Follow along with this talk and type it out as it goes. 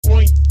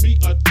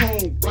a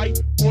tone, right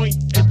point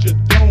at your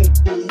dome,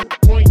 boo.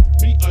 Point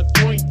me a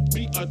joint,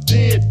 be a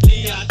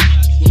deadly.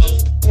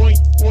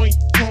 Point,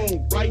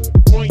 tone, right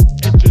point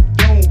at your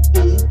dome,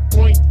 boo.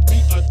 Point me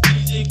a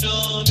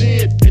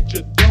dead at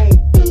your dome,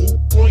 boo.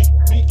 Point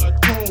me a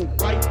tone,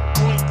 right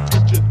point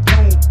at your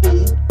dome,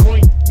 boo.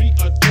 Point me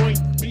a joint,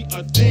 be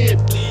a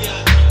deadly.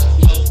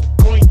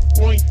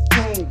 Point,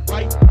 tone,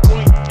 right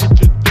point at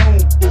your dome,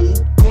 boo.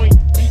 Point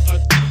me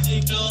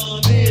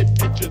a dead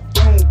at your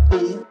dome,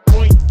 boo.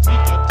 Point me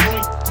a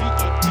joint, be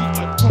a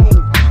tone,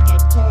 be a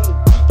tone,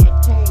 be a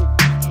tone,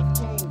 be a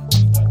tone, be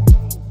a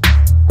tone.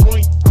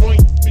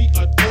 Point, be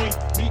a joint,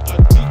 be a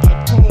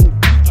tone,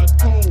 be a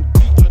tone,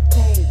 be a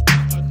tone, be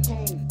a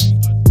tone, be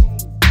a tone.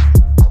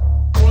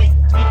 Point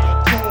me a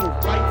tone,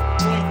 right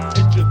point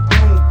at your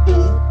dome,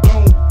 boo,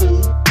 dome, boo.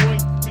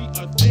 Point me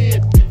a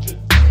dead at your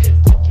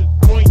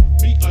point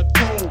me a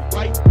tone,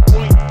 right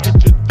point at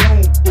your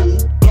dome, boo,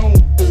 dome,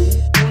 boo.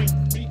 Point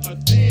me a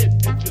dead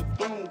at your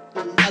dome,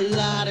 boo. A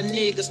lot of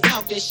niggas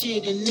talk that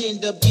shit and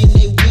end up getting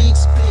their wig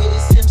split.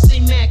 It's MC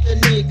Mac, the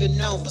nigga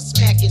known for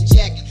smacking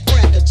jacking,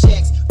 cracker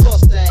jacks,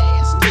 bust the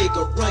ass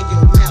nigga, run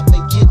your mouth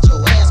and get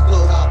your ass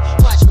blowed off.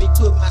 Watch me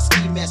put my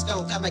ski mask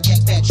on, got my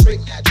gang that trick,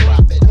 now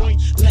drop it on.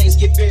 Lanes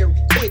get very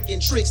quick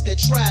and tricks that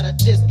try to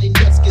test their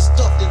nuts get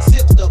stuffed and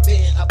zipped up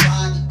in a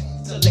body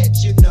to let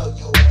you know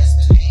your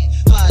ass in hand.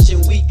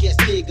 Lodging weak ass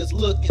niggas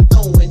looking,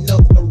 throwing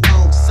up the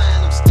wrong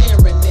sign. I'm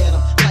staring at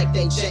them like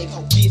they J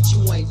gon' get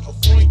you, ain't no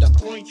freedom.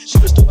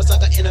 Shoot a stupid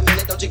sucker in a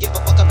minute, don't you give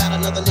a fuck about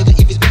another nigga.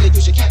 If he's bigger,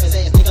 you should cap his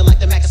ass. Nigga like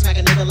the Mac, smack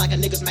a nigga like a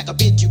nigga smack a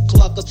bitch, you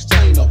cluckers.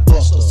 Train a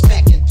buster,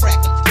 smacking,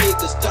 cracking,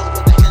 niggas done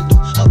with the handle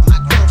of my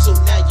chrome. So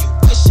now you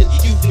wishing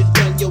you did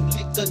run your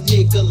liquor,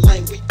 nigga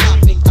lane. We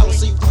popping, don't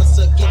see once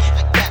again.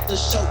 I got to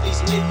show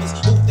these niggas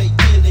who they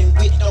dealing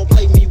with. Don't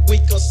play me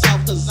weak or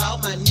soft, cause all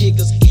my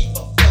niggas keep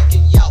a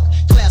fucking y'all.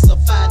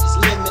 Classified as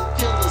lemon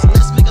pillars.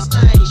 Let's make a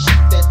stain,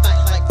 shoot that thing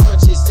like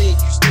Crunchy said,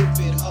 you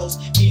stupid hoes.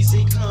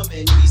 Easy come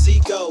and easy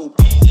go.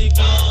 Easy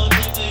come,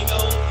 easy go,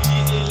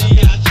 easily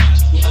I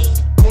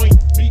cheat. Point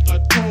me a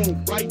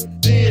tone, right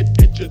dead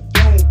at your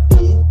dome,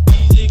 boo.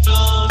 Easy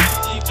come,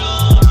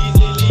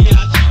 easily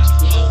I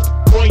cheat.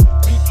 Point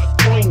me a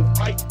tone,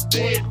 right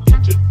dead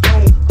at your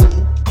dome, boo.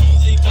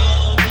 Easy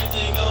come,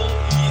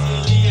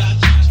 easily I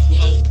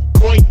cheat.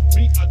 Point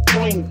me a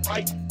tone,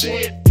 right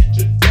dead at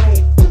your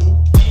dome, boo.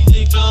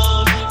 Easy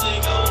come,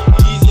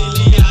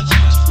 easily I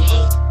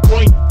cheat.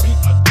 Point me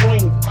a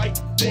tone, right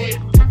dead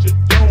at your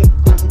dome,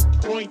 boo.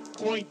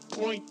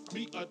 Point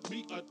me a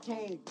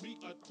tone, be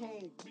a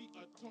tone, be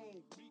a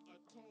tone, be